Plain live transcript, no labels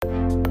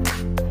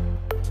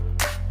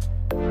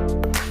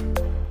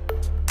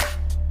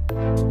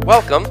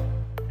welcome.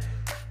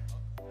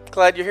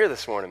 Glad you're here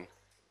this morning.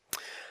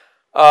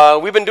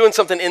 We've been doing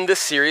something in this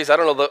series. I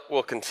don't know that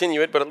we'll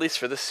continue it, but at least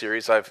for this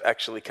series, I've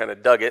actually kind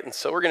of dug it, and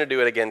so we're going to do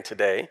it again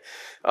today.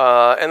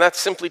 And that's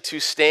simply to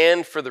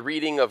stand for the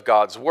reading of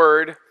God's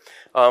Word.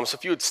 So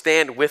if you would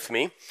stand with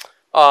me.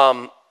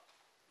 We're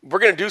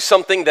going to do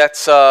something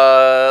that's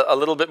a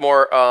little bit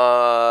more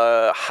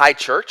high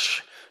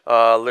church,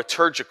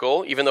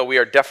 liturgical, even though we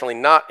are definitely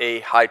not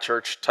a high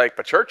church type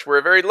of church. We're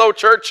a very low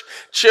church,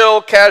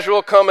 chill,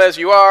 casual, come as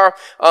you are.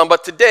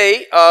 But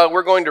today,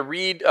 we're going to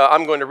read,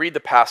 I'm going to read the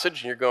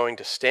passage, and you're going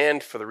to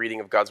stand for the reading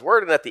of God's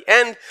Word. And at the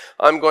end,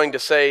 I'm going to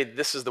say,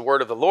 this is the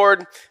word of the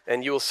Lord,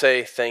 and you will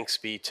say, thanks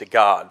be to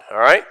God. All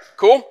right,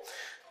 cool?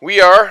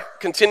 We are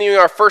continuing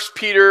our 1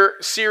 Peter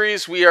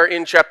series. We are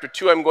in chapter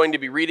 2. I'm going to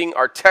be reading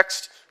our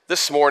text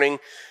this morning,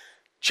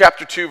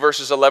 chapter 2,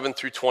 verses 11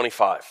 through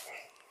 25.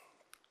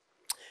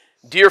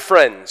 Dear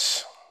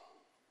friends,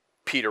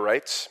 Peter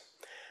writes,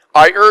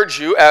 I urge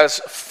you as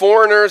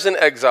foreigners and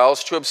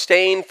exiles to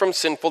abstain from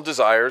sinful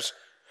desires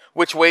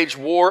which wage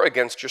war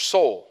against your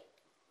soul.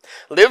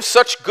 Live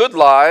such good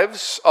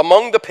lives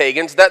among the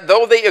pagans that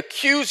though they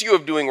accuse you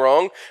of doing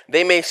wrong,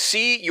 they may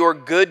see your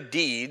good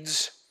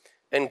deeds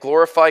and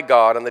glorify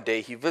God on the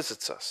day he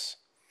visits us.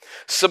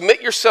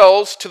 Submit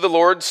yourself for the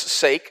Lord's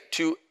sake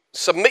to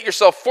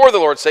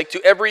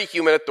every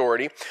human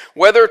authority,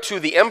 whether to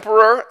the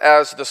emperor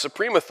as the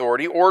supreme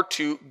authority or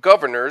to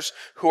governors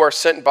who are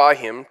sent by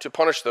him to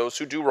punish those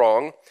who do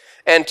wrong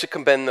and to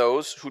commend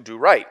those who do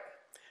right.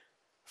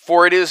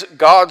 For it is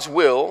God's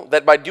will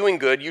that by doing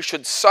good you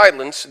should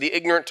silence the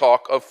ignorant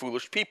talk of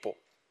foolish people.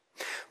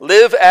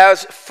 Live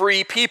as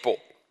free people,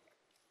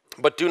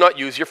 but do not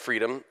use your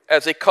freedom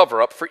as a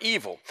cover-up for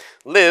evil.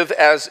 Live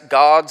as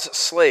God's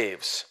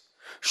slaves.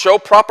 Show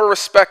proper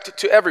respect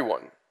to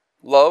everyone.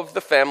 Love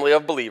the family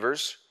of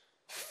believers,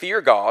 fear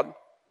God,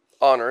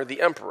 honor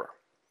the emperor.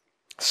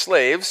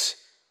 Slaves,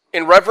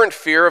 in reverent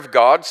fear of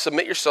God,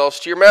 submit yourselves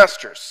to your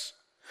masters,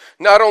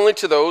 not only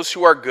to those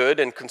who are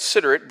good and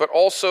considerate, but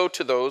also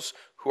to those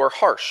who are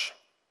harsh.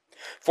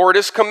 For it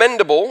is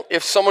commendable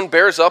if someone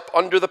bears up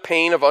under the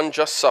pain of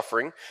unjust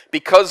suffering,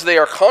 because they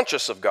are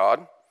conscious of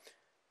God.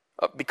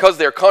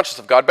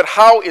 But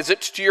how is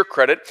it to your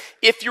credit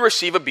if you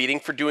receive a beating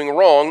for doing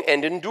wrong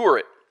and endure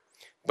it?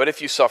 But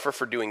if you suffer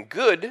for doing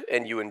good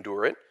and you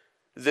endure it,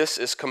 this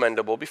is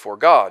commendable before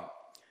God.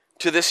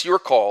 To this you are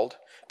called,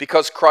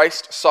 because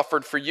Christ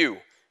suffered for you,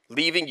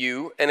 leaving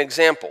you an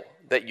example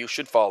that you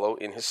should follow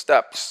in his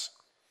steps.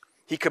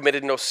 He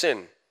committed no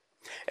sin,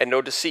 and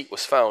no deceit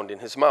was found in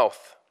his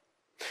mouth.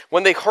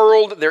 When they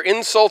hurled their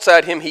insults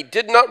at him, he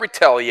did not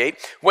retaliate.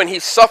 When he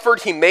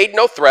suffered, he made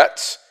no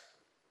threats.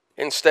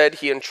 Instead,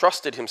 he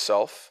entrusted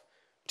himself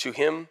to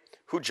him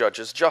who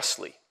judges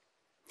justly.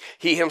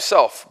 He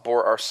himself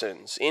bore our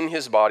sins in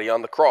his body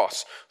on the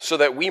cross, so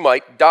that we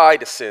might die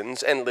to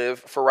sins and live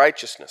for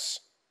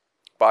righteousness.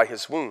 By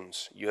his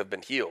wounds you have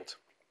been healed.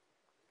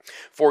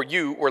 For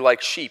you were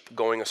like sheep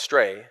going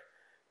astray,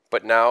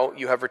 but now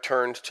you have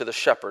returned to the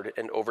shepherd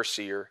and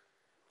overseer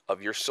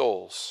of your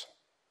souls.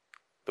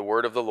 The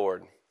word of the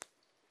Lord.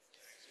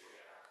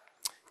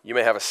 You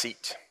may have a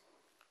seat.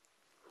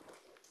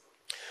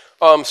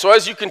 So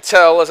as you can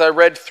tell, as I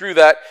read through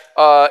that,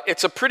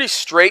 it's a pretty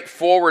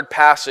straightforward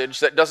passage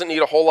that doesn't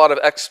need a whole lot of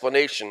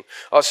explanation.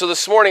 So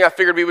this morning I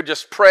figured we would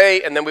just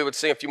pray and then we would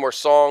sing a few more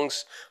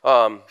songs.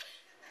 I've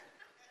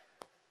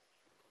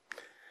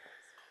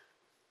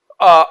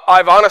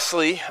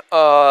honestly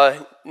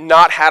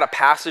not had a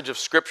passage of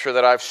Scripture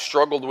that I've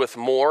struggled with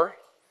more,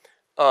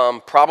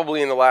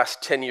 probably in the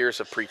last 10 years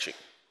of preaching.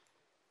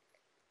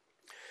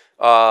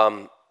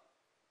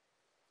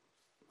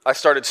 I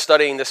started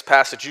studying this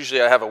passage.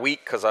 Usually I have a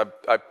week because I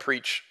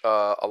preach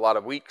a lot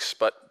of weeks,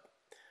 but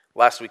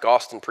last week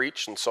Austin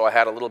preached, and so I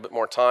had a little bit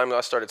more time.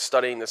 I started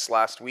studying this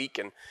last week,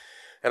 and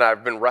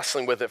I've been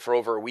wrestling with it for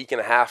over a week and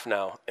a half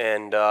now.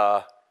 And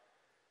I'm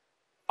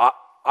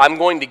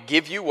going to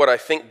give you what I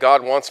think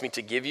God wants me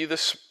to give you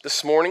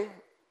this morning.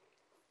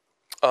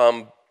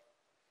 But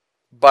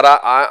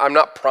I'm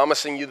not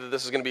promising you that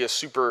this is going to be a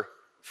super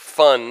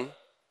fun.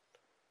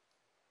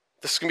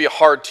 This is going to be a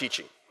hard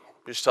teaching.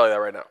 I'll just tell you that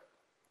right now.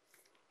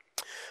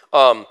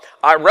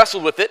 I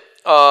wrestled with it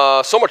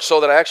so much so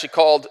that I actually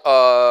called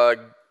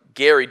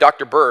Gary,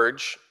 Dr.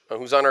 Burge,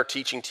 who's on our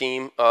teaching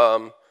team,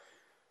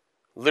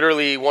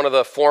 literally one of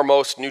the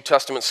foremost New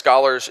Testament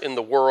scholars in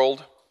the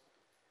world.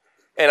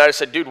 And I just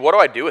said, dude, what do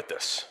I do with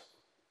this?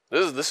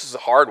 This is a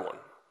hard one.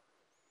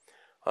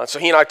 So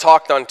he and I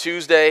talked on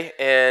Tuesday,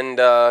 and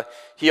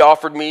he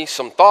offered me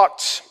some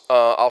thoughts.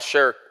 I'll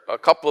share a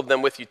couple of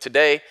them with you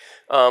today.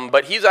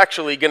 But he's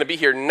actually going to be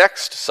here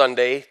next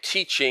Sunday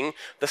teaching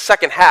the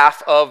second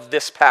half of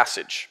this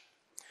passage.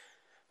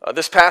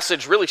 This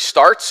passage really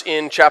starts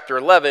in chapter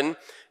 11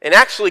 and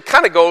actually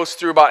kind of goes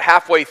through about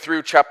halfway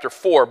through chapter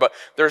 4. But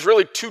there's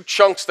really two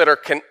chunks that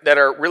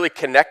are really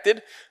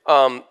connected.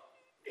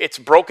 It's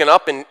broken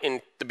up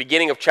in the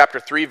beginning of chapter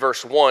 3,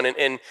 verse 1.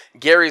 And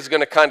Gary's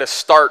going to kind of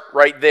start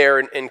right there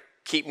and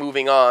keep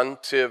moving on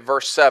to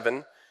verse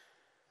 7.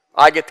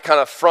 I get the kind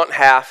of front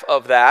half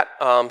of that.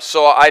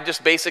 So I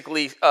just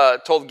basically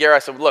told Gary, I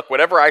said, look,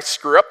 whatever I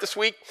screw up this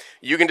week,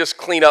 you can just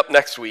clean up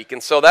next week.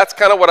 And so that's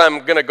kind of what I'm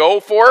going to go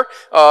for.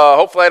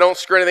 Hopefully I don't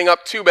screw anything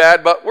up too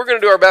bad, but we're going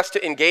to do our best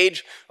to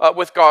engage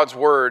with God's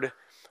Word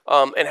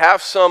and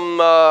have some,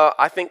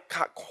 I think,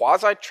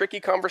 quasi-tricky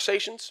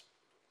conversations.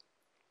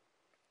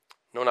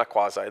 No, not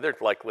quasi. They're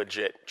like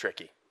legit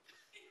tricky.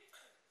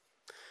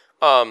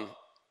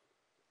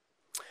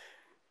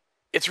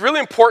 It's really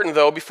important,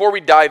 though, before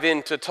we dive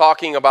into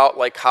talking about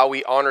like how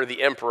we honor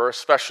the emperor,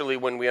 especially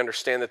when we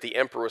understand that the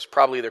emperor was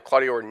probably either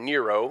Claudio or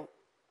Nero.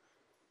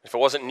 If it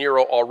wasn't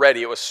Nero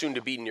already, it was soon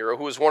to be Nero,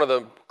 who was one of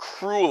the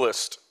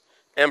cruelest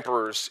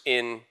emperors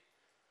in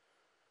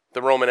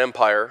the Roman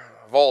Empire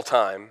of all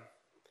time.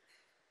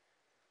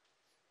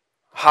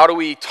 How do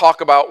we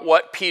talk about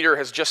what Peter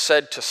has just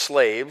said to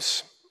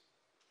slaves,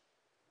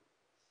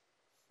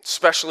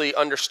 especially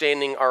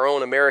understanding our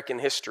own American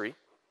history?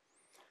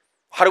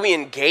 How do we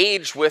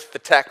engage with the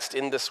text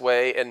in this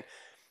way and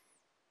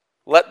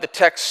let the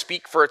text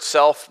speak for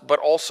itself, but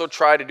also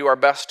try to do our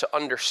best to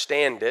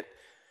understand it?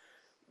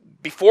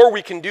 Before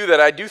we can do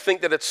that, I do think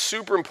that it's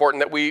super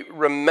important that we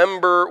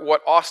remember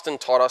what Austin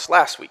taught us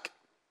last week.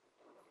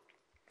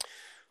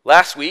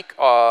 Last week,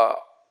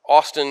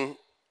 Austin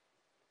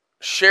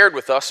shared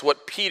with us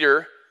what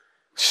Peter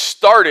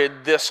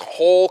started this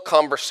whole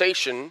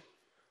conversation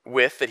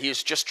with, that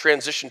he's just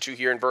transitioned to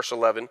here in verse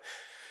 11,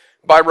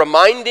 by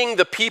reminding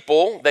the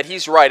people that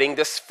he's writing,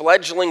 this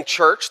fledgling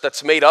church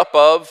that's made up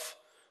of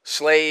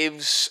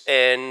slaves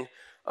and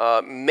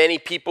many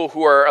people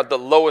who are at the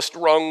lowest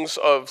rungs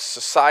of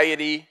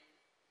society,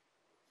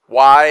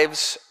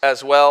 wives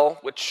as well,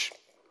 which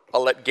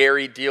I'll let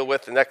Gary deal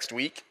with next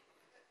week.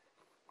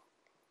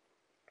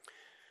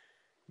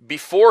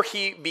 Before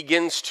he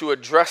begins to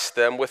address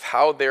them with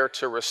how they're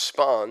to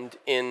respond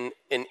in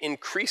an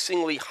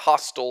increasingly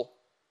hostile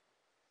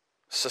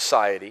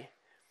society,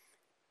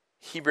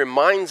 he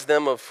reminds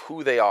them of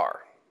who they are.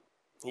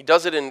 He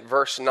does it in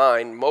verse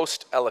 9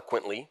 most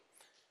eloquently.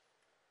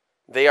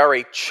 They are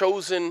a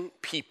chosen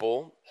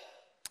people,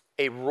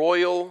 a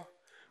royal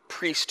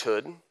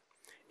priesthood,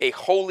 a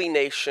holy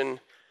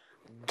nation,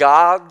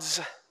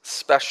 God's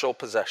special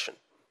possession.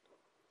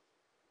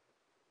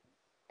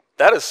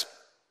 That is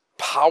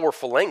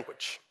powerful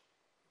language.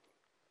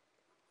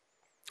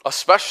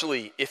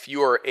 Especially if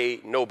you are a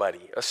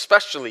nobody,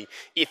 especially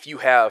if you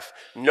have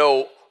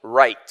no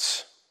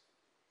rights.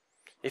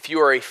 If you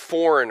are a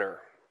foreigner,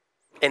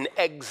 an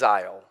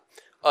exile,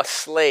 a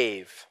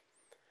slave,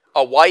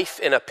 a wife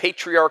in a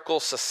patriarchal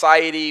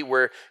society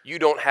where you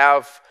don't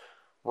have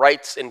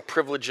rights and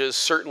privileges,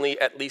 certainly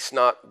at least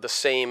not the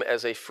same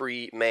as a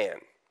free man.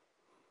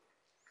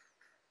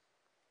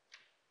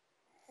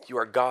 You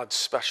are God's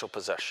special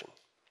possession.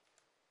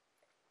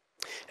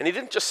 And he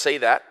didn't just say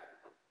that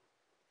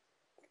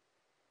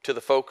to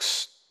the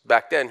folks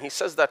back then. He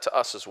says that to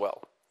us as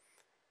well.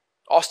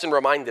 Austin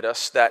reminded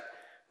us that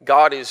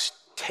God is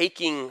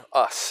taking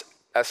us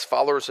as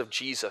followers of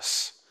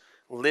Jesus,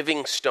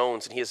 living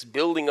stones, and he is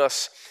building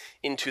us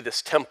into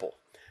this temple.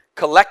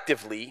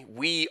 Collectively,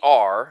 we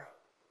are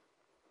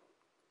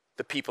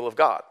the people of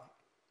God.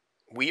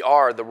 We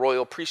are the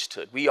royal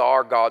priesthood. We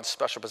are God's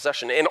special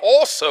possession. And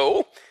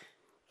also,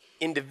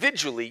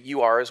 individually,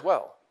 you are as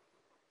well.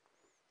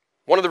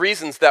 One of the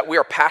reasons that we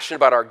are passionate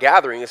about our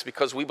gathering is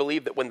because we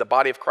believe that when the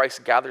body of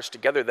Christ gathers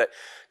together, that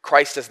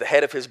Christ as the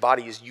head of his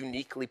body is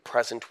uniquely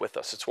present with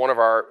us. It's one of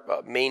our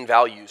main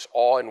values,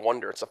 awe and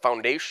wonder. It's a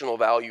foundational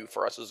value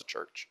for us as a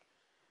church.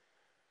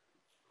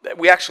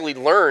 We actually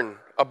learn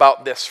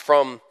about this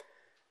from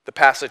the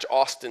passage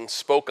Austin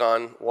spoke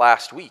on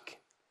last week.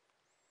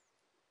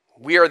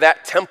 We are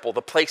that temple,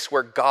 the place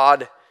where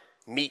God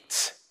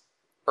meets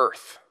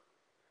earth.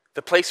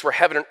 The place where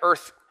heaven and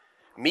earth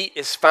meet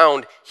is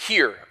found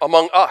here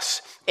among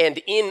us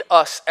and in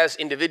us as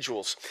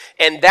individuals.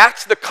 And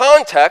that's the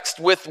context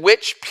with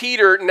which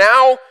Peter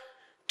now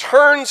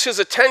turns his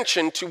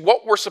attention to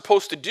what we're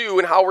supposed to do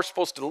and how we're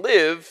supposed to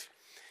live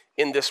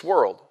in this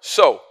world.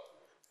 So,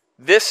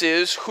 this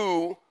is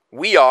who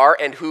we are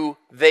and who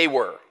they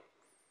were.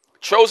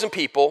 Chosen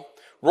people,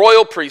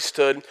 royal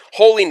priesthood,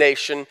 holy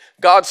nation,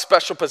 God's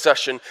special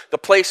possession, the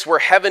place where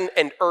heaven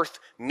and earth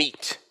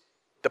meet,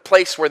 the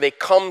place where they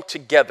come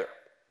together.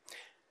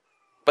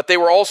 But they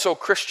were also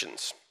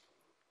Christians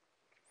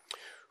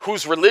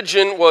whose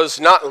religion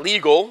was not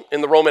legal in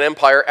the Roman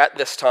Empire at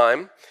this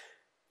time.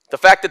 The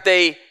fact that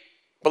they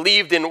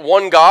believed in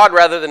one God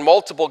rather than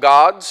multiple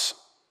gods,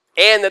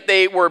 and that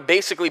they were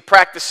basically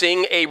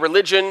practicing a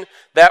religion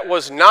that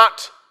was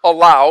not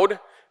allowed,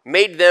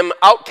 made them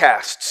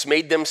outcasts,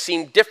 made them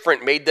seem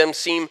different, made them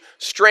seem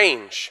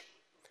strange.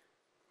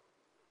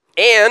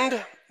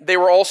 And they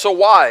were also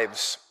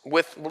wives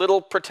with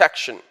little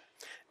protection.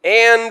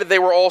 And they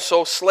were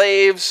also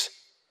slaves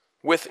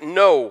with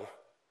no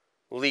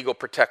legal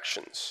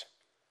protections.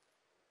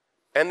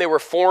 And they were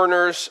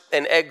foreigners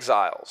and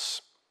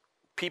exiles,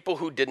 people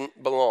who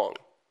didn't belong.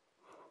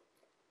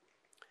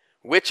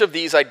 Which of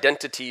these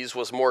identities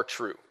was more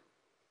true?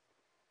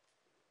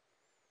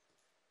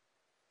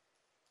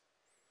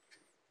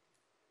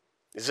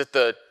 Is it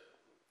the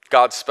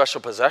God's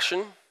special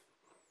possession,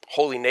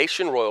 holy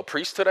nation, royal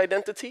priesthood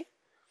identity?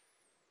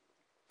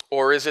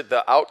 Or is it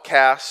the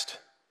outcast,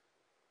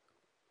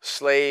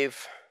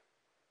 slave,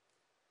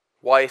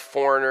 wife,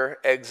 foreigner,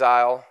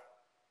 exile?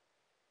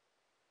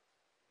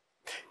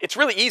 It's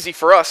really easy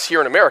for us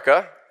here in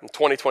America in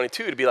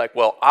 2022 to be like,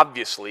 well,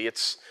 obviously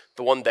it's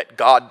the one that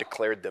God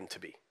declared them to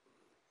be.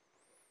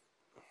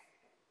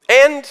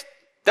 And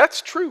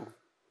that's true.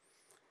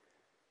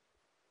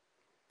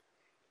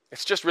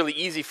 It's just really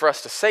easy for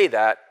us to say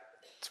that.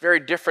 It's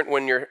very different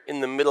when you're in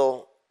the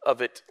middle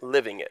of it,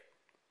 living it.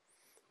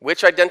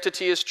 Which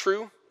identity is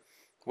true?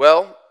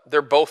 Well,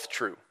 they're both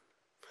true.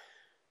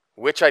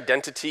 Which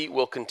identity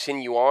will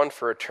continue on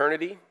for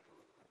eternity?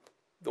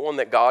 The one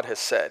that God has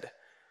said.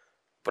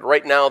 But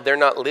right now, they're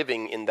not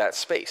living in that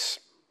space.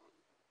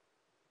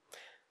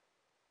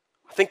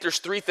 I think there's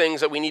three things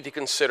that we need to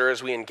consider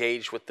as we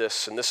engage with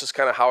this, and this is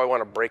kind of how I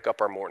want to break up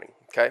our morning,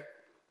 okay?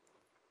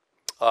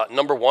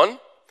 Number one,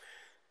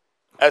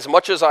 as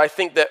much as I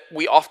think that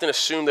we often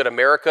assume that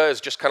America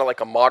is just kind of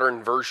like a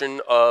modern version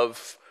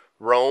of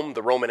Rome,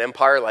 the Roman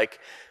Empire, like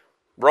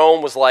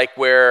Rome was like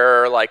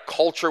where like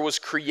culture was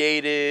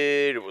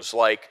created. It was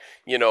like,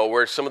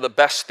 where some of the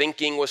best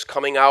thinking was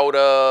coming out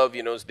of,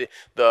 it was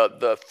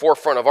the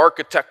forefront of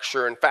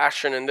architecture and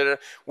fashion. And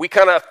we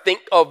kind of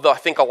think of, I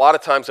think a lot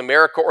of times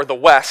America or the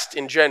West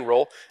in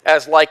general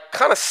as like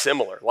kind of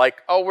similar.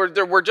 Like, oh,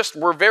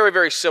 we're very,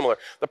 very similar.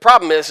 The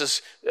problem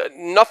is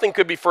nothing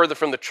could be further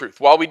from the truth.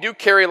 While we do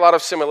carry a lot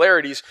of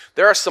similarities,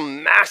 there are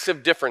some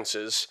massive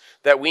differences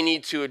that we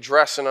need to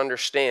address and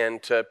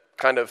understand to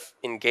kind of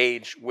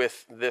engage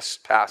with this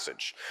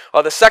passage.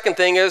 The second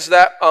thing is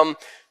that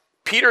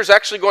Peter's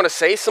actually going to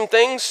say some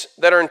things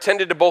that are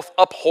intended to both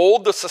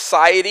uphold the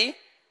society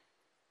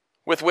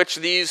with which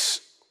these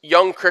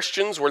young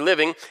Christians were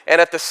living and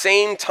at the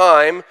same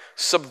time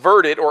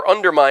subvert it or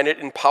undermine it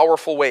in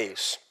powerful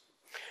ways.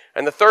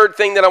 And the third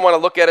thing that I want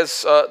to look at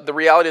is the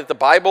reality that the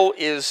Bible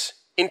is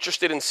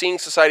interested in seeing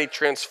society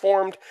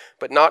transformed,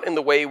 but not in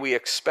the way we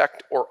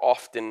expect or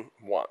often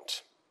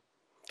want.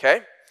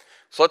 Okay?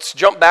 So let's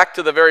jump back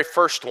to the very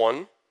first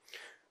one.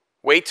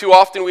 Way too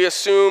often we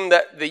assume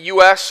that the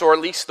U.S., or at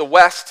least the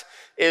West,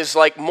 is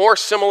like more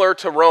similar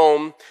to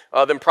Rome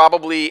than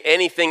probably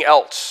anything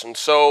else. And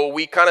so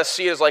we kind of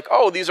see it as like,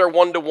 oh, these are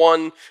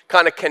one-to-one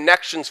kind of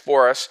connections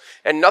for us,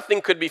 and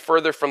nothing could be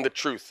further from the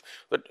truth.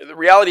 But the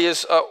reality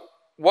is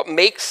what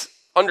makes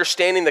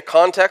understanding the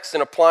context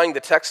and applying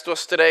the text to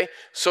us today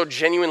so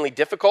genuinely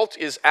difficult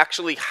is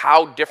actually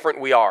how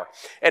different we are.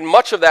 And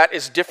much of that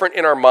is different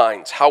in our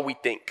minds, how we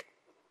think.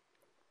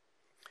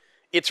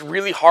 It's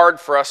really hard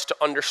for us to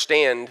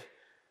understand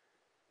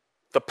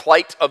the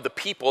plight of the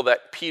people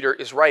that Peter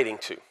is writing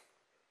to.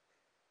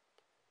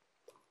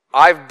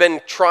 I've been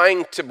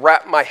trying to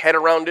wrap my head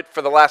around it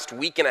for the last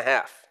week and a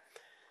half.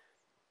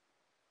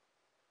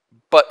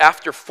 But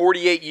after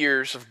 48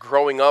 years of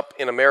growing up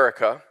in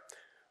America,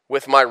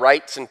 with my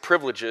rights and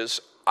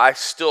privileges, I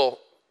still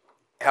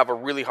have a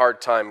really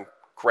hard time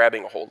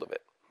grabbing a hold of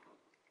it.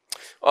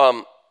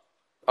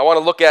 I want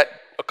to look at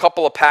a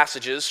couple of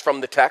passages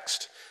from the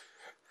text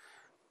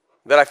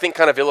that I think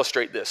kind of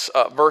illustrate this.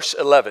 Verse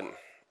 11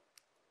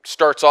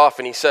 starts off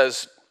and he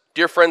says,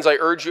 "Dear friends, I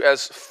urge you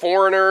as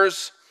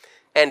foreigners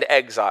and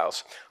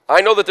exiles."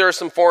 I know that there are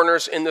some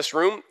foreigners in this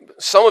room.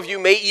 Some of you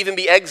may even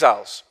be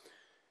exiles.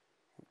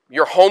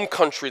 Your home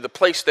country, the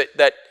place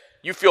that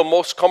you feel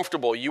most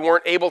comfortable, you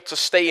weren't able to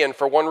stay in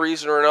for one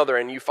reason or another,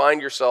 and you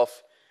find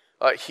yourself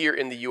here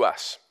in the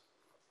U.S.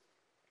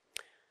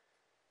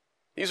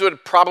 These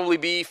would probably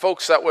be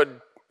folks that would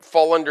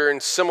fall under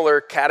in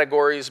similar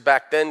categories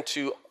back then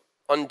to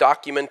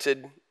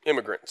undocumented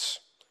immigrants.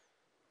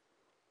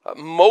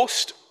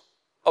 Most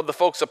of the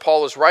folks that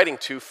Paul is writing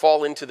to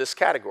fall into this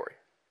category.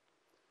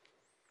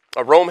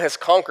 Rome has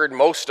conquered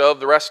most of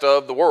the rest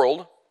of the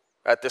world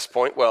at this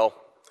point, well,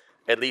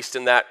 at least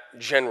in that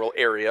general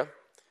area.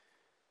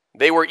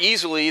 They were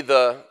easily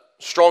the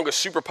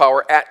strongest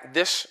superpower at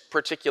this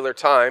particular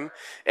time,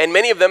 and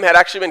many of them had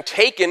actually been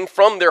taken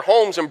from their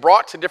homes and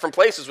brought to different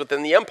places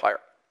within the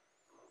empire.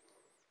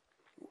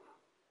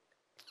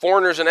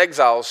 Foreigners and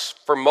exiles,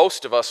 for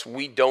most of us,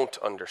 we don't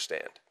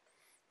understand.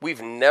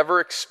 We've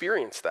never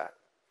experienced that.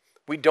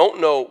 We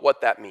don't know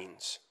what that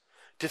means,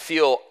 to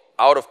feel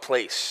out of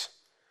place,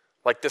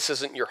 like this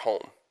isn't your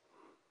home.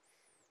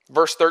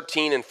 Verse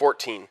 13 and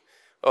 14,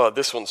 oh,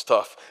 this one's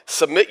tough.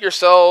 "Submit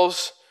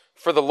yourselves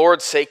for the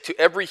Lord's sake to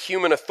every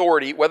human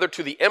authority, whether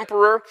to the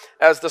emperor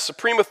as the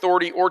supreme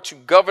authority or to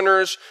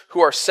governors who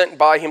are sent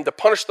by him to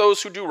punish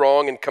those who do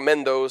wrong and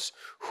commend those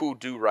who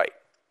do right."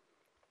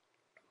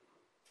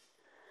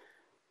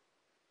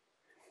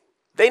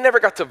 They never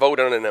got to vote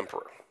on an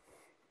emperor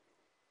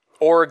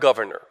or a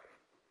governor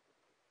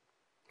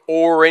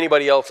or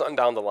anybody else on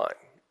down the line.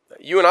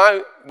 You and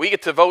I, we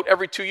get to vote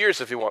every 2 years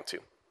if we want to.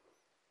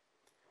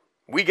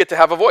 We get to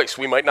have a voice.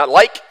 We might not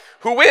like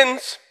who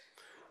wins,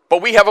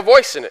 but we have a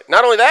voice in it.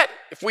 Not only that,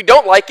 if we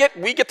don't like it,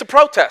 we get to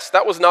protest.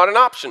 That was not an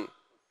option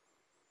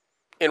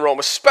in Rome,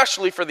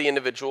 especially for the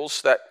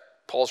individuals that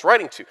Paul's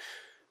writing to.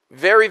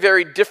 Very,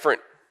 very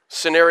different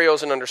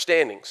scenarios and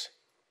understandings.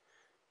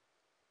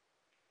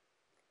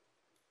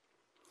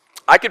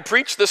 I could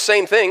preach the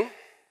same thing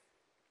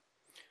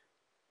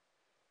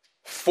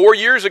 4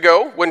 years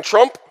ago when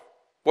Trump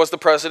was the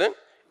president,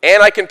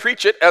 and I can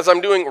preach it as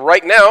I'm doing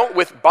right now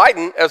with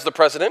Biden as the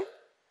president,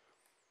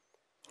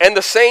 and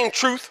the same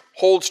truth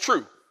holds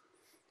true.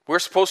 We're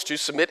supposed to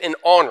submit in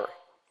honor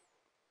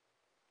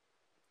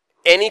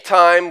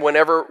anytime,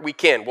 whenever we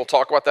can. We'll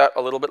talk about that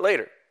a little bit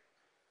later.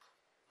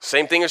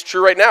 Same thing is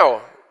true right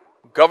now.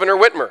 Governor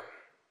Whitmer.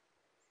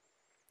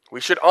 We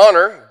should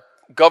honor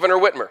Governor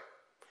Whitmer.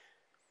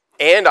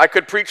 And I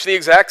could preach the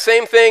exact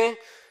same thing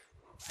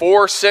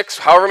 4, 6,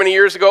 however many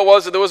years ago it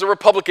was that there was a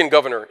Republican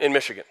governor in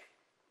Michigan.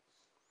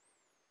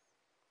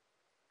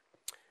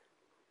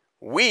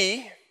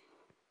 We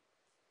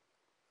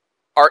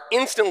are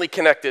instantly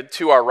connected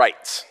to our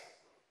rights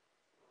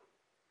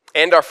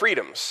and our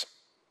freedoms.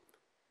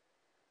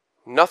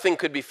 Nothing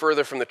could be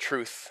further from the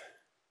truth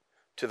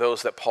to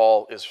those that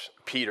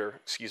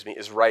Peter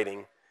is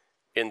writing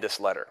in this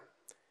letter.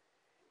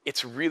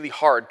 It's really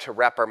hard to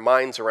wrap our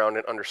minds around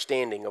an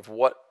understanding of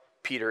what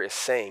Peter is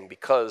saying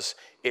because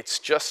it's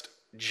just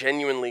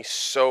genuinely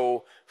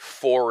so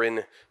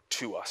foreign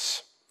to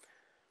us.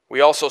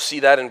 We also see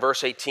that in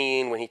verse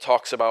 18 when he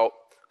talks about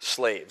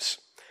slaves.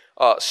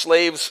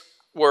 Slaves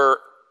were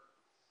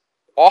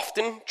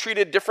often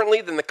treated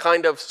differently than the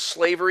kind of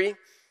slavery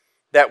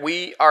that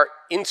we are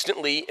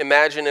instantly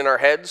imagine in our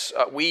heads.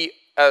 We,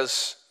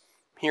 as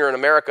here in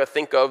America,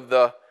 think of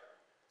the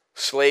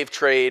slave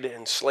trade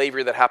and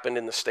slavery that happened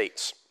in the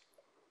States.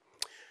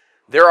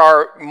 There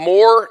are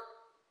more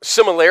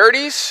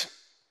similarities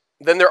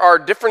than there are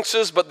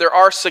differences, but there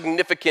are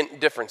significant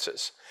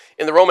differences.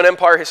 In the Roman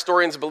Empire,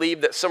 historians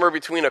believe that somewhere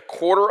between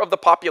 1/4 of the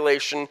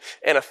population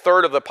and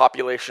 1/3 of the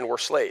population were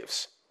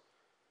slaves.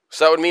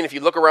 So that would mean if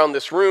you look around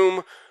this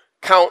room,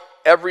 count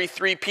every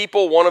 3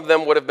 people, one of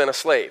them would have been a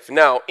slave.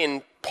 Now,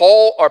 in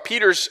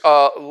Peter's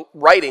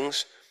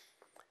writings,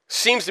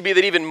 seems to be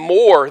that even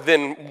more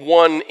than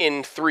 1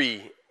 in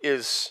 3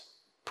 is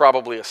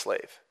probably a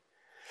slave.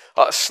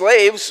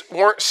 Slaves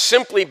weren't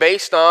simply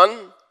based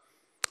on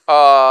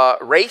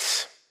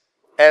race,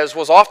 as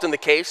was often the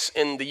case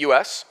in the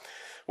U.S.,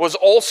 was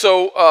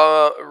also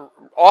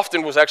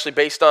often was actually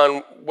based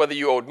on whether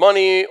you owed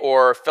money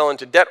or fell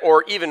into debt,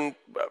 or even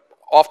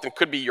often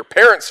could be your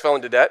parents fell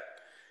into debt.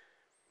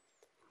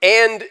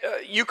 And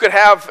you could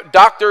have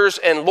doctors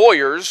and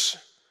lawyers,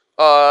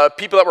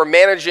 people that were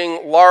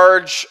managing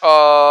large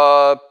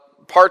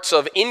parts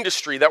of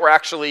industry that were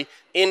actually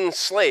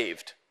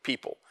enslaved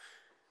people.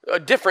 A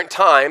different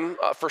time,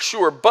 for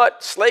sure,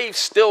 but slaves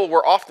still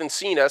were often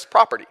seen as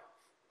property,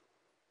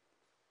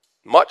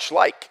 much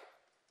like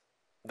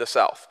the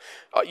South.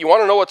 You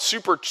want to know what's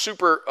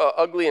super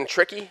ugly and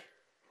tricky?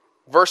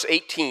 Verse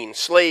 18,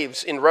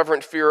 slaves, in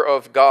reverent fear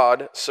of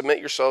God, submit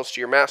yourselves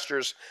to your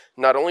masters,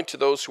 not only to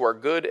those who are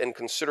good and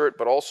considerate,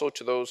 but also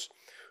to those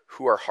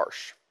who are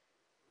harsh.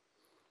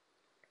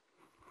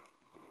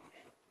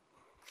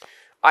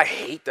 I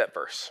hate that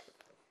verse.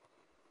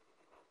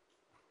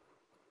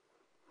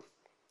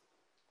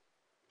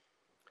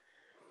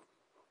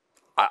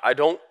 I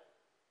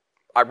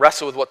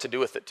wrestle with what to do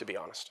with it, to be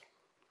honest.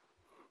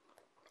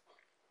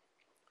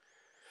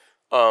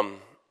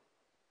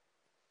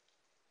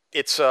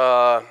 It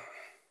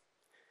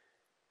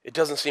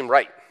doesn't seem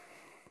right.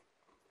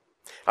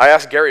 I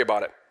asked Gary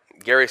about it.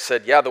 Gary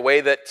said, yeah, the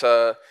way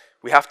that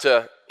we have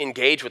to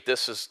engage with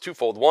this is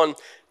twofold. One,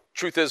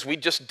 truth is we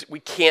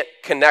can't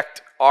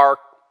connect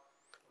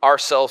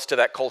ourselves to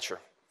that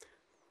culture.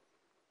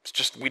 It's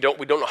just we don't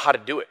know how to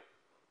do it.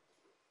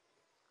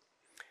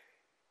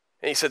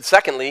 And he said,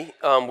 secondly,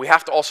 we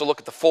have to also look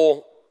at the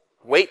full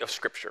weight of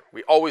Scripture.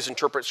 We always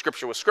interpret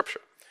Scripture with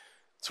Scripture.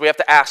 So we have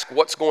to ask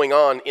what's going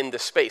on in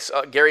this space.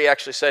 Gary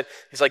actually said,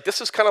 he's like,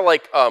 this is kind of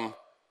like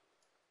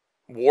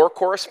war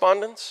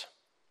correspondence.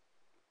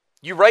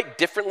 You write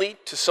differently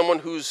to someone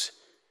who's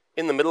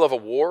in the middle of a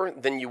war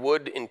than you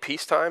would in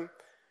peacetime.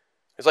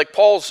 It's like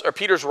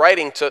Peter's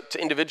writing to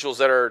individuals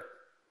that are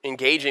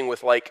engaging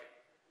with like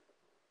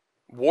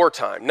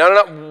wartime.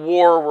 Not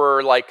war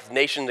where like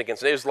nations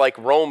against nations, like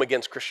Rome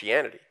against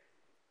Christianity.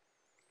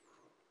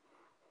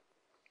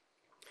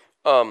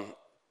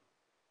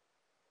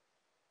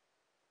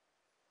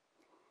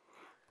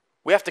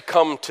 We have to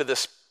come to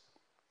this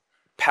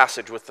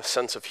passage with a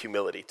sense of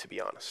humility, to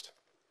be honest.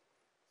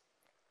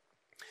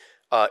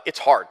 It's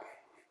hard.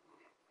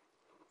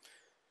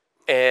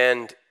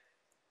 And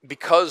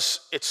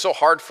because it's so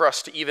hard for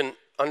us to even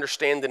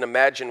understand and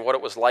imagine what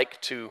it was like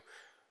to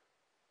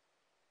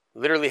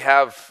literally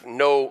have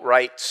no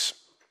rights,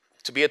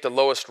 to be at the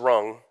lowest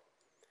rung,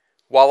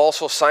 while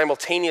also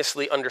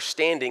simultaneously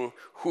understanding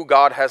who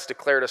God has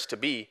declared us to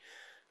be,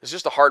 it's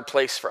just a hard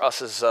place for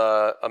us as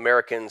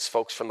Americans,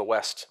 folks from the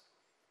West,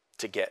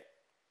 to get.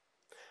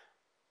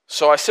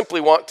 So I simply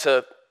want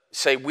to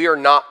say we are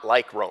not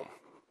like Rome.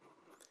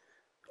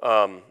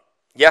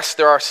 Yes,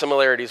 there are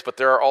similarities, but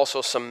there are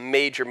also some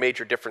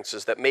major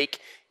differences that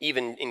make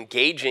even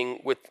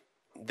engaging with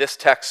this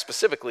text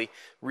specifically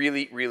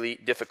really, really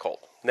difficult.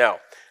 Now,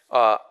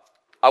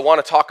 I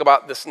want to talk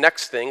about this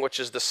next thing, which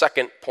is the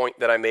second point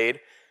that I made.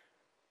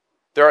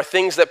 There are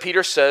things that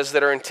Peter says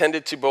that are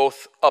intended to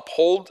both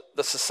uphold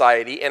the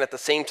society and at the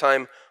same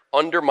time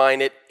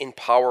undermine it in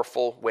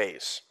powerful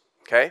ways.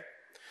 Okay?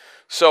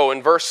 So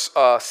in verse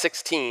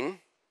 16,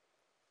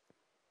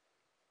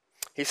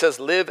 he says,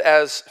 live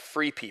as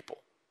free people.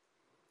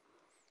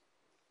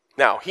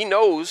 Now, he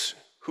knows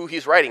who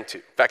he's writing to.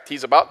 In fact,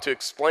 he's about to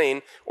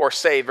explain or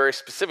say very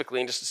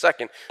specifically in just a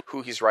second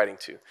who he's writing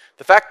to.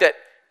 The fact that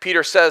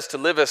Peter says to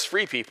live as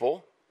free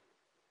people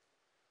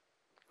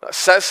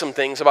says some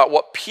things about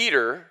what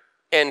Peter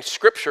and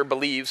Scripture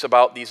believes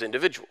about these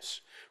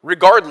individuals,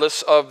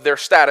 regardless of their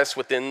status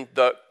within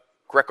the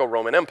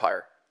Greco-Roman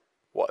Empire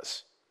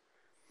was.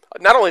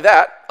 Not only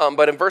that,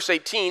 but in verse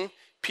 18,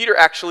 Peter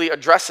actually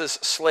addresses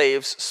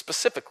slaves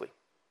specifically.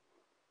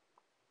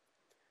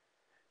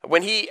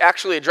 When he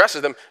actually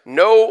addresses them,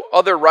 no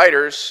other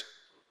writers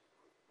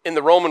in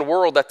the Roman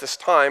world at this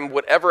time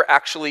would ever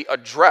actually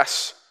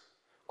address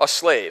a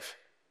slave.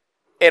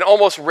 And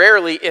almost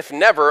rarely, if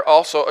never,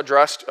 also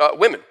addressed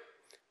women.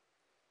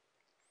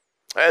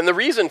 And the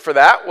reason for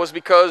that was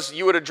because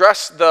you would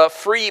address the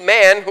free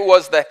man who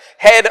was the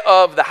head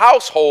of the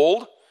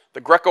household,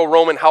 the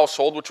Greco-Roman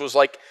household, which was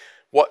like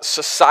what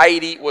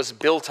society was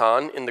built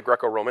on in the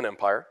Greco-Roman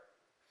Empire.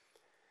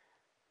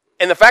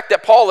 And the fact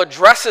that Paul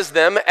addresses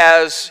them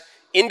as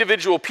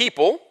individual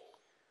people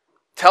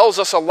tells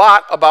us a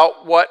lot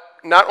about what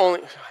not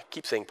only, I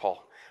keep saying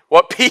Paul,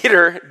 what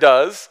Peter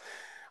does.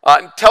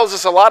 Tells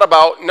us a lot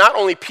about not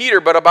only Peter,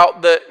 but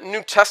about the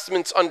New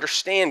Testament's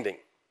understanding.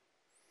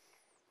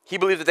 He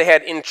believed that they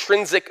had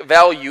intrinsic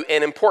value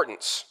and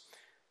importance.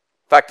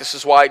 In fact, this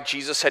is why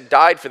Jesus had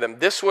died for them.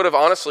 This would have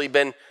honestly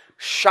been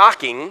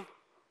shocking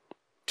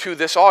to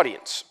this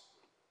audience.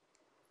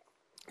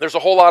 There's a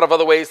whole lot of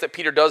other ways that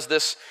Peter does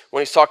this when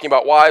he's talking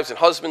about wives and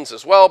husbands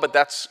as well, but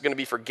that's going to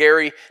be for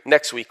Gary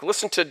next week.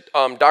 Listen to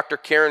Dr.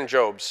 Karen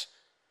Jobes.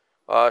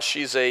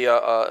 She's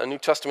a New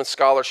Testament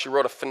scholar. She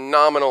wrote a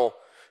phenomenal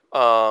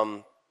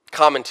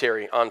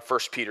commentary on 1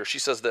 Peter. She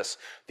says this: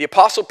 the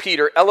Apostle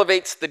Peter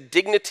elevates the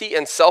dignity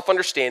and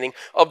self-understanding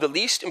of the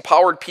least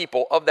empowered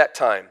people of that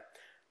time,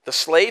 the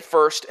slave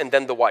first and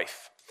then the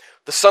wife.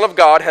 The Son of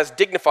God has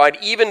dignified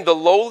even the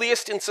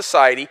lowliest in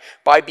society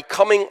by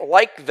becoming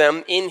like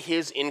them in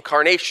his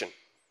incarnation.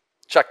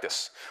 Check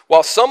this.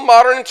 While some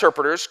modern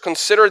interpreters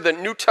consider the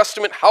New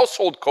Testament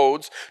household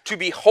codes to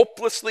be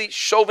hopelessly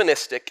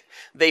chauvinistic,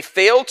 they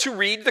fail to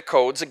read the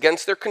codes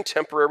against their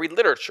contemporary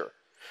literature,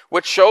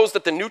 which shows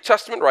that the New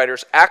Testament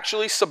writers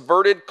actually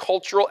subverted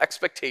cultural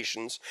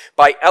expectations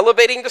by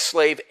elevating the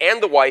slave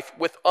and the wife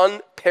with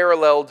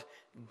unparalleled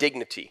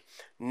dignity.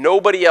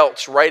 Nobody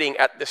else writing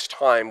at this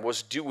time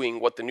was doing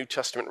what the New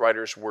Testament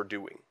writers were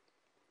doing.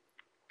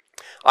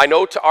 I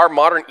know to our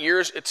modern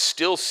ears it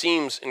still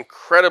seems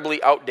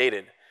incredibly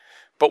outdated,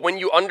 but when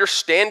you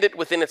understand it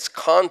within its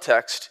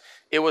context,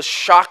 it was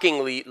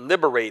shockingly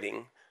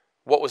liberating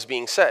what was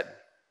being said.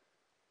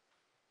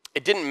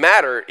 It didn't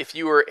matter if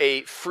you were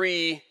a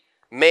free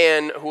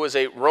man who was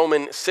a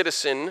Roman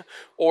citizen,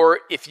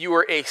 or if you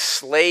were a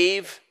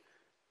slave,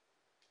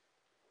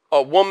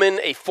 a woman,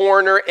 a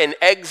foreigner, an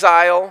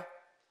exile.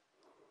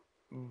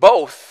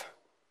 Both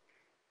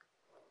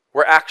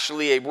were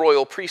actually a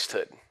royal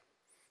priesthood.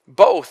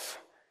 Both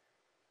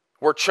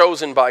were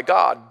chosen by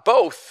God.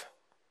 Both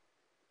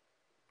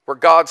were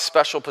God's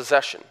special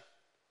possession.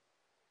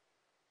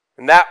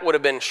 And that would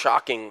have been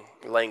shocking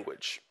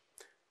language.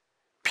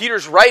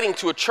 Peter's writing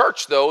to a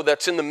church, though,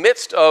 that's in the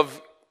midst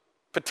of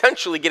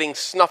potentially getting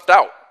snuffed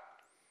out.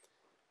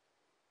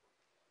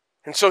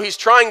 And so he's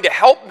trying to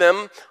help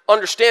them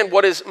understand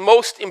what is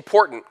most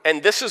important.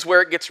 And this is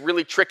where it gets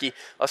really tricky,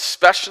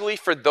 especially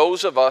for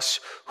those of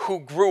us who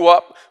grew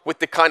up with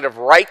the kind of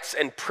rights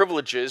and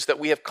privileges that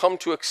we have come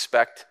to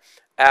expect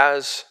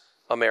as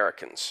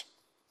Americans.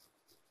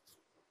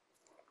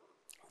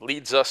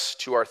 Leads us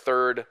to our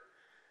third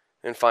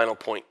and final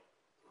point.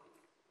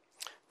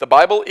 The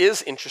Bible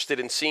is interested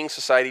in seeing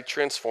society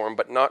transform,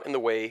 but not in the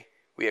way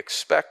we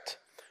expect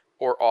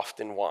or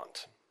often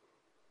want.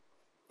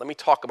 Let me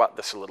talk about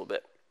this a little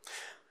bit.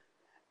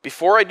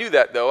 Before I do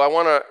that, though, I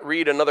want to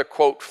read another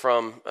quote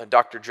from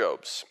Dr.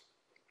 Jobes,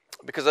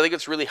 because I think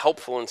it's really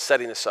helpful in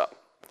setting this up.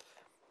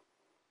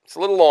 It's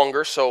a little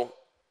longer, so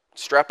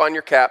strap on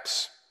your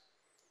caps.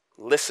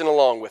 Listen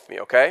along with me,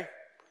 okay?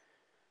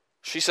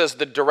 She says,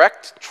 the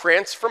direct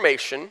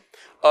transformation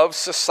of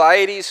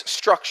society's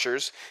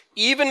structures,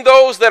 even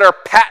those that are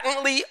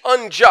patently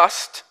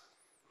unjust,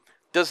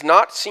 does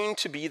not seem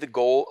to be the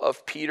goal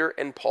of Peter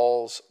and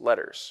Paul's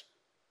letters.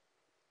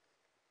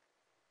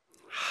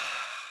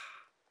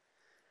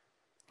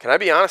 Can I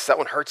be honest? That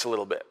one hurts a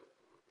little bit.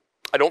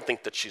 I don't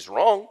think that she's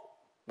wrong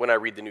when I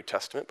read the New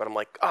Testament, but I'm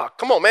like,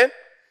 come on, man.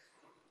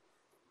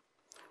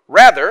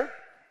 Rather,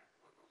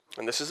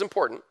 and this is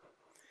important,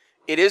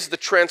 it is the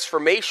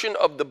transformation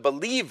of the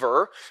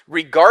believer,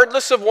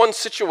 regardless of one's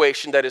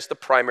situation, that is the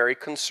primary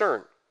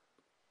concern.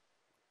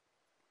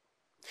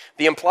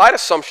 The implied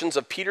assumptions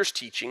of Peter's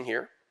teaching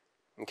here,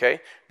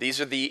 okay, these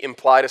are the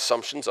implied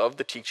assumptions of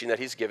the teaching that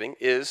he's giving,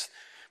 is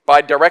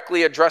by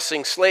directly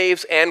addressing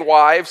slaves and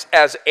wives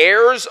as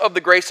heirs of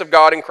the grace of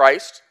God in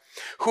Christ,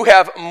 who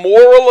have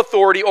moral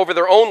authority over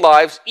their own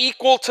lives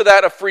equal to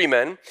that of free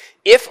men,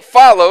 if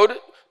followed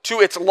to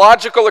its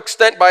logical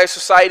extent by a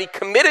society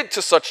committed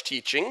to such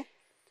teaching,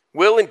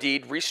 will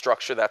indeed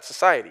restructure that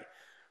society.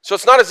 So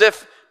it's not as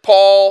if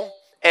Paul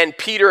and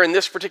Peter in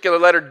this particular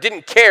letter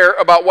didn't care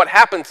about what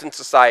happens in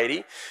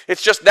society.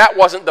 It's just that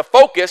wasn't the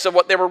focus of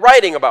what they were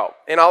writing about.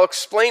 And I'll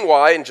explain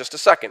why in just a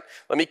second.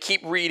 Let me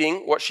keep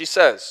reading what she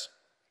says.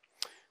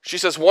 She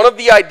says, one of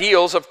the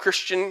ideals of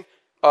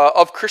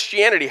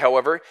Christianity,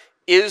 however,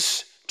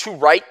 is to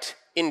right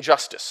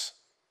injustice,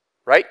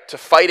 right? To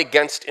fight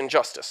against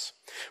injustice,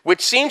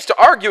 which seems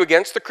to argue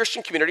against the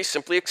Christian community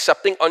simply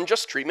accepting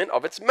unjust treatment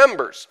of its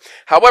members.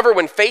 However,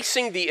 when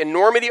facing the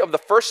enormity of the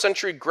first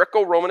century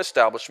Greco-Roman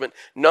establishment,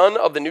 none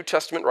of the New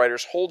Testament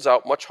writers holds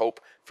out much hope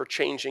for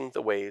changing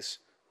the ways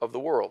of the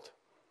world.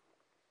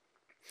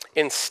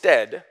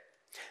 Instead,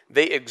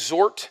 they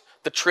exhort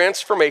the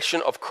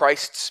transformation of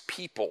Christ's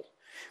people,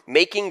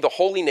 making the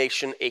holy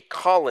nation a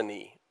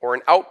colony or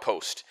an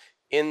outpost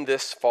in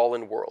this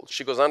fallen world.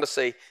 She goes on to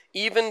say,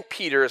 even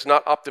Peter is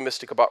not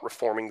optimistic about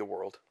reforming the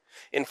world.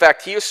 In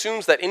fact, he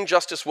assumes that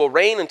injustice will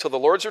reign until the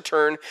Lord's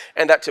return,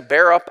 and that to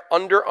bear up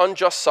under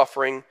unjust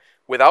suffering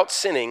without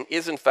sinning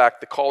is in fact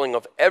the calling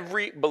of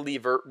every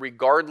believer,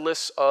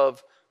 regardless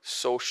of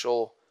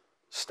social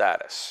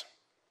status.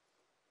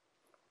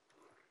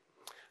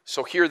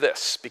 So hear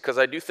this, because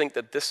I do think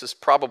that this is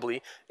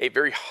probably a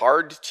very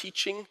hard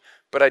teaching,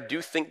 but I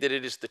do think that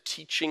it is the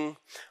teaching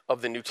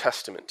of the New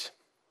Testament.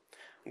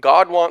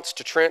 God wants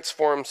to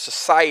transform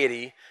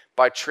society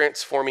by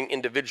transforming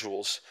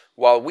individuals,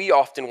 while we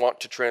often want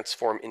to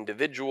transform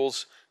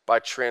individuals by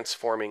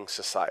transforming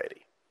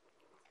society.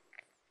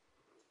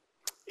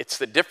 It's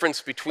the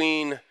difference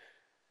between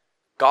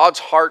God's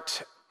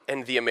heart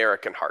and the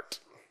American heart.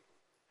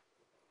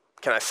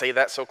 Can I say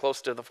that so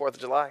close to the 4th of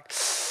July?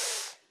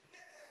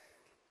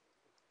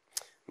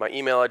 My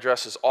email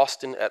address is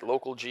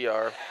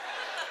austin@localgr.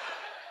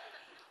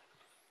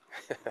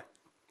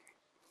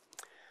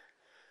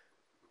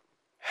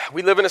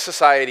 We live in a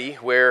society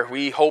where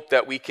we hope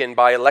that we can,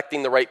 by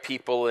electing the right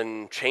people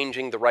and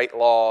changing the right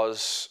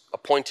laws,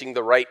 appointing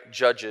the right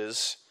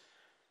judges,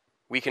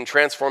 we can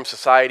transform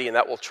society and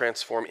that will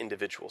transform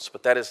individuals.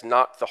 But that is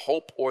not the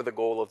hope or the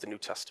goal of the New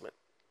Testament.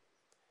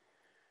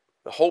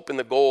 The hope and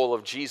the goal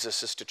of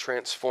Jesus is to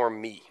transform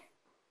me,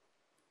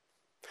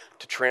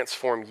 to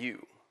transform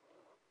you.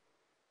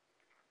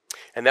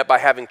 And that by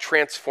having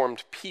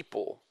transformed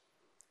people,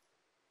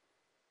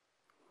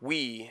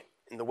 we,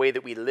 in the way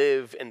that we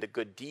live and the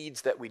good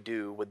deeds that we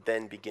do, would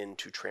then begin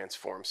to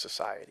transform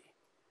society.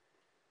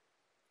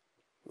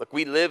 Look,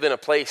 we live in a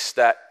place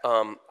that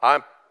I'm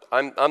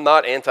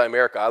not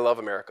anti-America. I love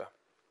America.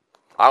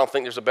 I don't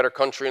think there's a better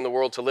country in the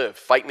world to live.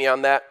 Fight me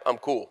on that, I'm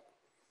cool.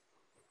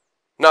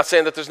 I'm not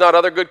saying that there's not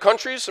other good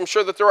countries. I'm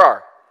sure that there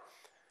are.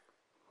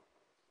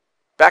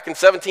 Back in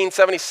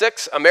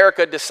 1776,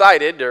 America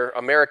decided, or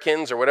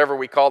Americans, or whatever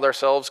we called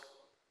ourselves,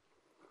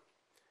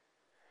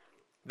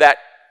 that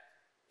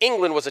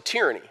England was a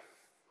tyranny.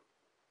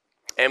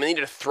 And we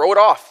needed to throw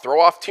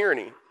off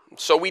tyranny.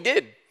 So we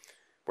did.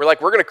 We're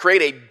going to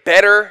create a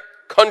better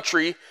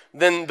country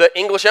than the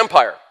English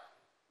Empire.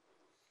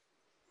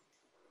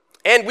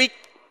 And we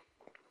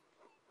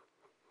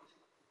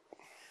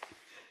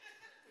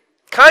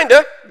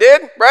kinda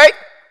did, right?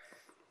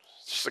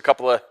 Just a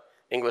couple of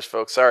English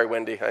folks. Sorry,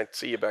 Wendy, I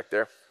see you back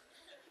there.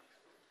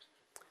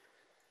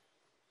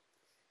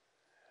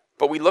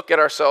 But we look at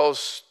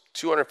ourselves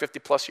 250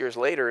 plus years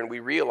later and we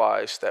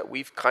realize that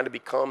we've kind of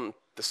become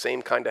the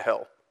same kind of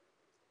hell.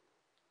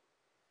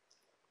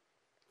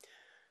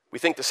 We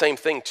think the same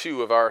thing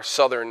too of our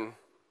southern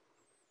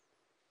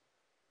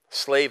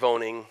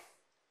slave-owning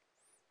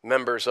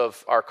members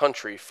of our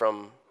country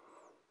from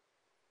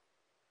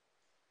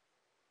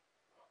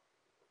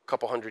a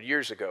couple hundred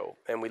years ago.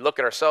 And we look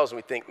at ourselves and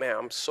we think, man,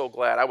 I'm so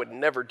glad. I would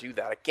never do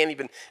that. I can't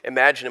even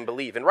imagine and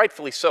believe. And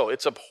rightfully so.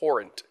 It's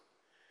abhorrent.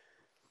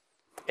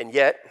 And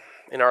yet,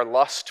 in our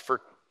lust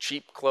for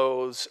cheap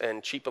clothes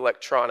and cheap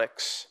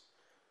electronics,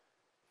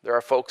 there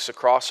are folks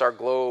across our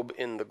globe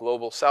in the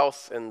global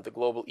south and the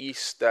global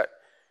east that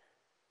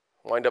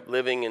wind up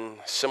living in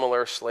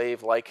similar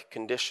slave-like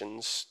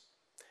conditions.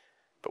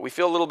 But we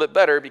feel a little bit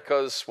better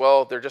because,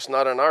 well, they're just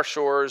not on our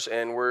shores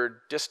and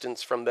we're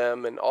distanced from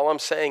them. And all I'm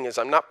saying is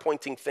I'm not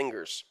pointing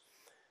fingers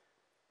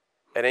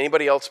at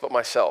anybody else but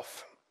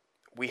myself.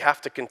 We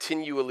have to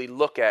continually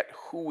look at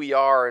who we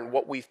are and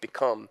what we've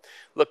become.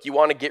 Look, you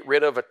want to get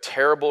rid of a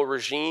terrible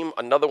regime,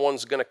 another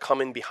one's going to come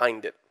in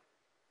behind it.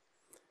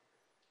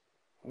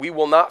 We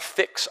will not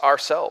fix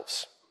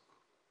ourselves.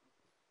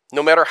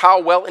 No matter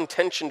how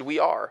well-intentioned we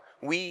are,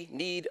 we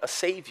need a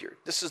Savior.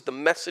 This is the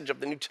message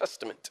of the New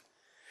Testament.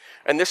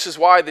 And this is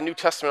why the New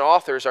Testament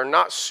authors are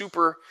not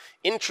super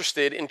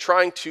interested in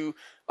trying to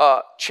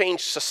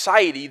change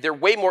society. They're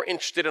way more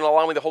interested in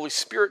allowing the Holy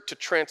Spirit to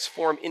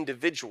transform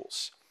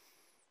individuals.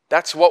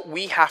 That's what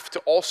we have to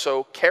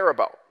also care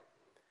about.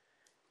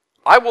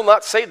 I will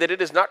not say that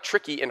it is not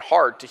tricky and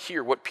hard to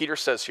hear what Peter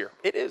says here.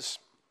 It is.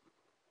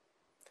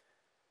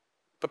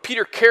 But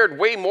Peter cared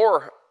way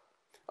more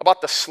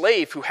about the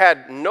slave who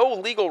had no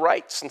legal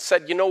rights and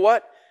said, you know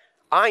what?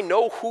 I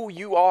know who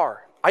you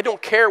are. I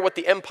don't care what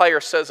the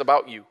empire says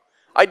about you.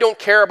 I don't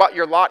care about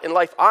your lot in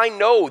life. I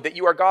know that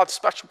you are God's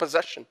special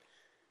possession.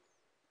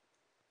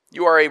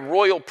 You are a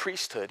royal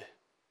priesthood.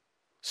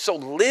 So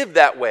live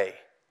that way.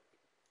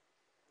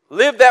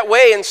 Live that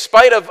way in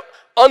spite of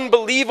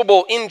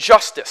unbelievable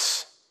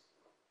injustice.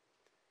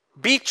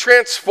 Be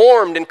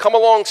transformed and come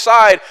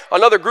alongside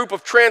another group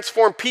of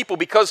transformed people,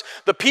 because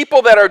the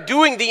people that are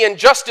doing the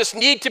injustice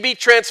need to be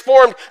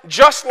transformed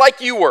just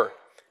like you were.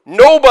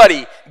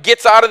 Nobody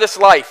gets out of this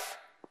life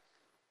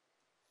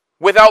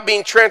without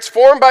being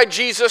transformed by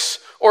Jesus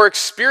or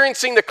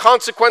experiencing the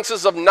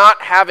consequences of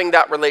not having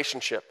that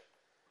relationship.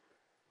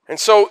 And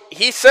so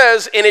he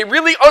says, in a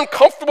really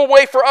uncomfortable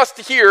way for us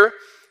to hear,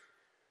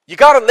 you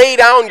got to lay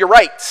down your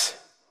rights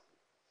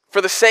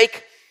for the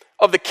sake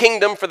of the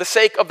kingdom, for the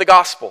sake of the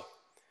gospel.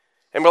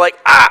 And we're like,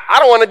 I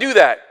don't want to do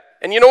that.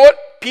 And you know what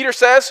Peter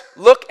says?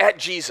 Look at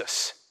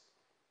Jesus.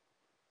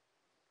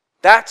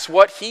 That's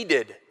what he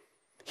did.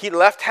 He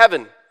left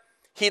heaven.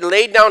 He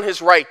laid down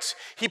his rights.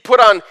 He put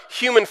on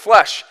human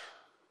flesh.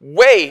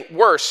 Way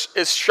worse,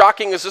 as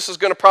shocking as this is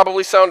going to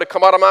probably sound to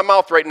come out of my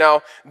mouth right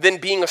now, than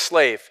being a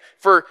slave.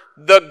 For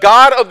the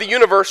God of the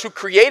universe who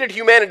created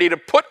humanity to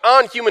put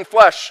on human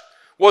flesh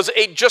was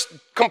a just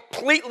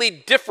completely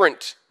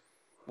different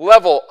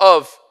level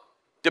of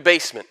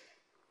debasement.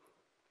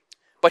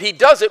 But he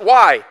does it,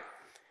 why?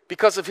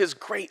 Because of his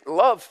great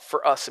love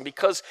for us, and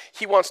because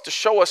he wants to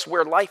show us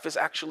where life is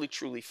actually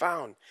truly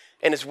found,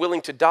 and is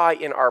willing to die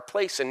in our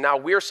place. And now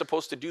we're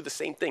supposed to do the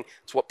same thing.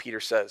 That's what Peter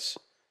says.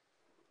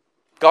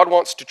 God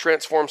wants to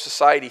transform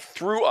society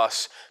through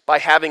us by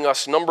having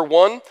us, number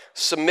one,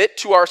 submit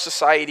to our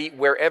society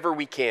wherever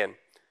we can.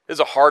 This is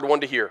a hard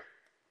one to hear.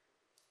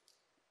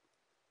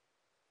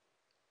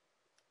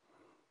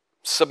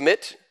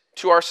 Submit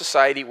to our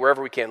society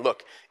wherever we can.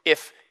 Look,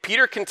 if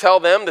Peter can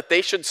tell them that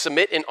they should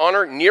submit and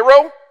honor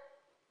Nero,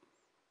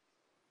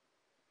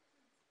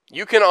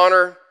 you can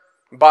honor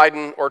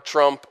Biden or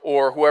Trump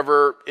or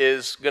whoever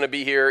is going to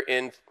be here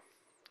in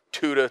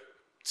 2 to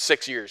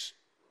 6 years.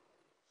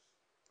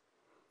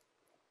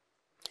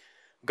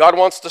 God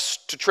wants us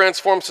to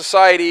transform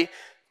society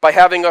by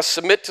having us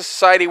submit to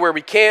society where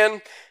we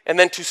can, and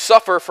then to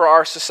suffer for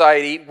our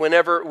society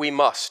whenever we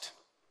must.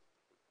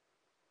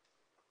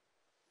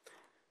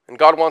 And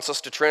God wants us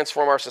to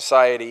transform our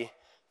society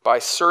by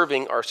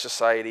serving our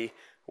society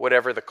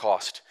whatever the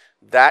cost.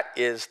 That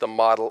is the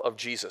model of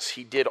Jesus.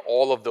 He did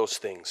all of those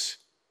things.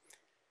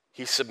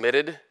 He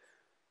submitted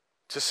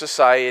to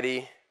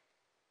society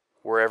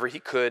wherever he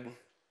could.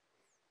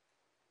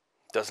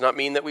 Does not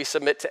mean that we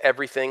submit to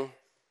everything.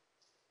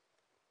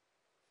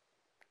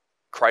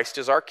 Christ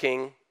is our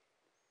King,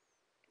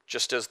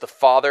 just as the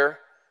Father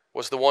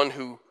was the one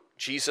who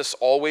Jesus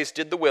always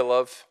did the will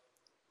of,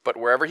 but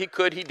wherever he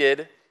could, he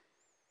did.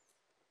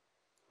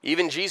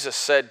 Even Jesus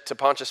said to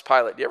Pontius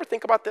Pilate, do you ever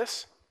think about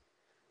this?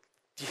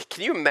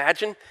 Can you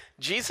imagine?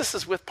 Jesus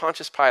is with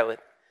Pontius Pilate,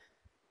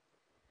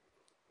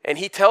 and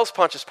he tells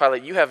Pontius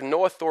Pilate, you have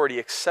no authority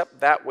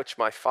except that which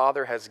my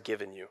Father has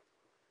given you.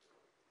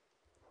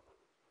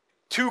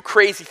 Two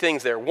crazy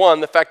things there.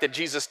 One, the fact that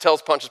Jesus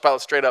tells Pontius Pilate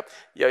straight up,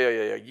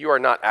 you are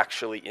not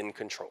actually in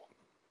control.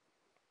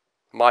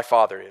 My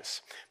Father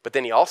is. But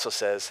then he also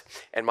says,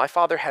 and my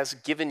Father has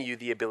given you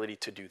the ability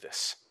to do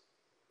this.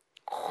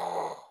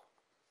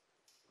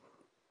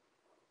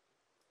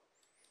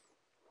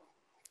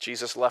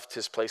 Jesus left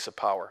his place of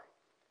power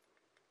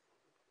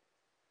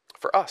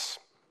for us.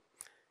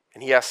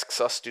 And he asks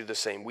us to do the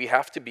same. We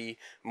have to be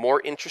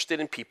more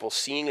interested in people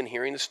seeing and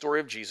hearing the story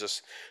of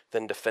Jesus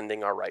than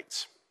defending our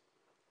rights.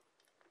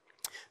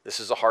 This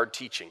is a hard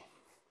teaching.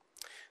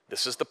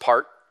 This is the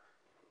part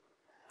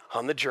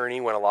on the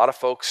journey when a lot of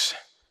folks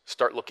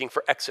start looking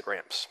for exit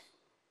ramps.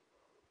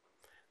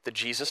 The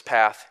Jesus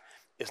path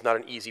is not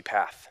an easy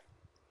path.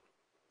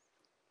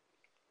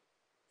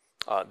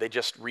 They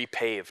just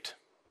repaved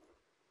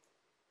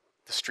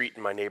the street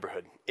in my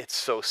neighborhood. It's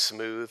so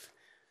smooth.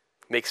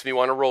 Makes me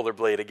want to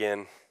rollerblade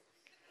again.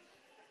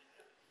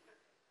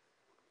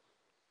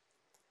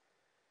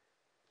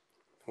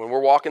 When we're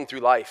walking through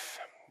life,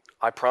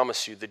 I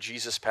promise you the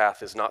Jesus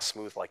path is not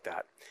smooth like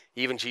that.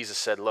 Even Jesus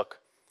said, look,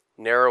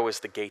 narrow is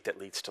the gate that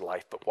leads to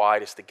life, but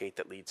wide is the gate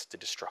that leads to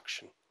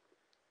destruction.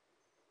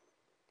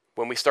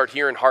 When we start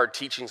hearing hard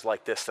teachings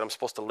like this, that I'm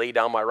supposed to lay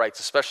down my rights,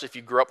 especially if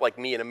you grew up like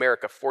me in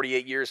America,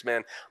 48 years,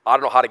 man, I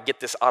don't know how to get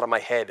this out of my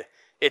head.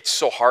 It's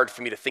so hard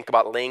for me to think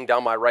about laying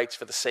down my rights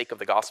for the sake of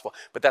the gospel,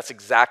 but that's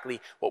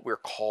exactly what we're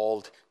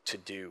called to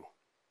do.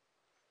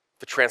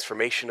 The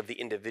transformation of the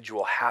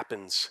individual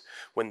happens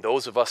when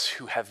those of us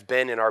who have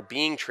been and are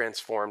being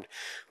transformed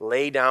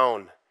lay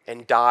down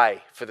and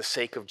die for the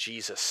sake of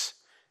Jesus.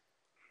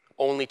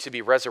 only to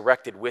be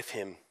resurrected with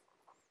him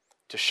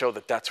to show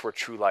that that's where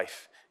true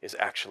life is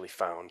actually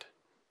found.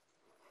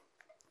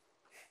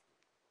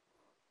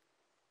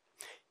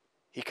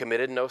 He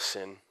committed no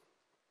sin,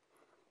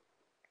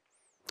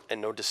 and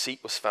no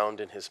deceit was found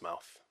in his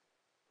mouth.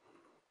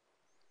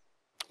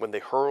 When they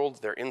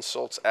hurled their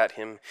insults at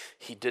him,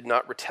 he did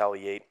not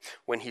retaliate.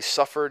 When he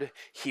suffered,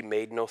 he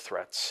made no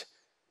threats.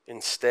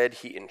 Instead,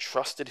 he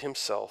entrusted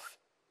himself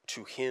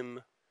to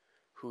him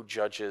who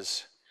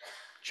judges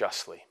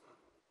justly.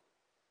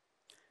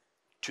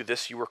 To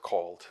this you were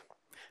called,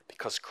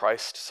 because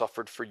Christ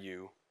suffered for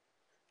you,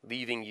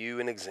 leaving you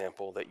an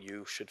example that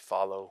you should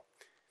follow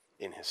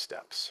in his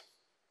steps.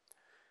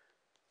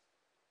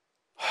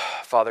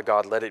 Father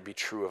God, let it be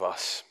true of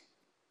us.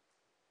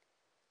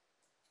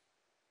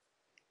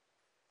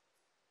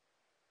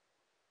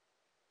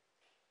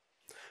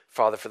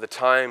 Father, for the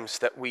times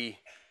that we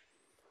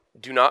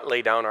do not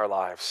lay down our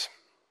lives,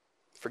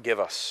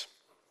 forgive us.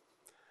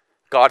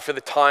 God, for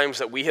the times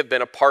that we have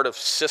been a part of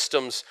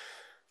systems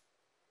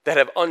that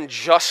have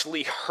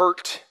unjustly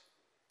hurt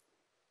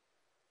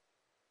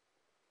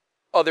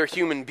other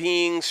human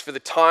beings, for the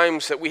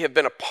times that we have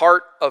been a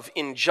part of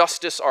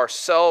injustice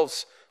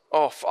ourselves,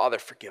 oh, Father,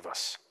 forgive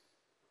us.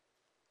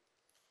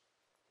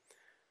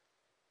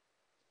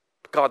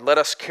 God, let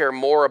us care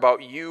more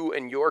about you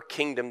and your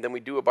kingdom than we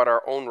do about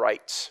our own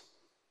rights.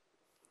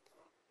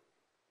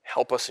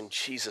 Help us in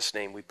Jesus'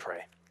 name, we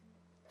pray.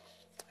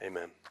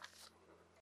 Amen.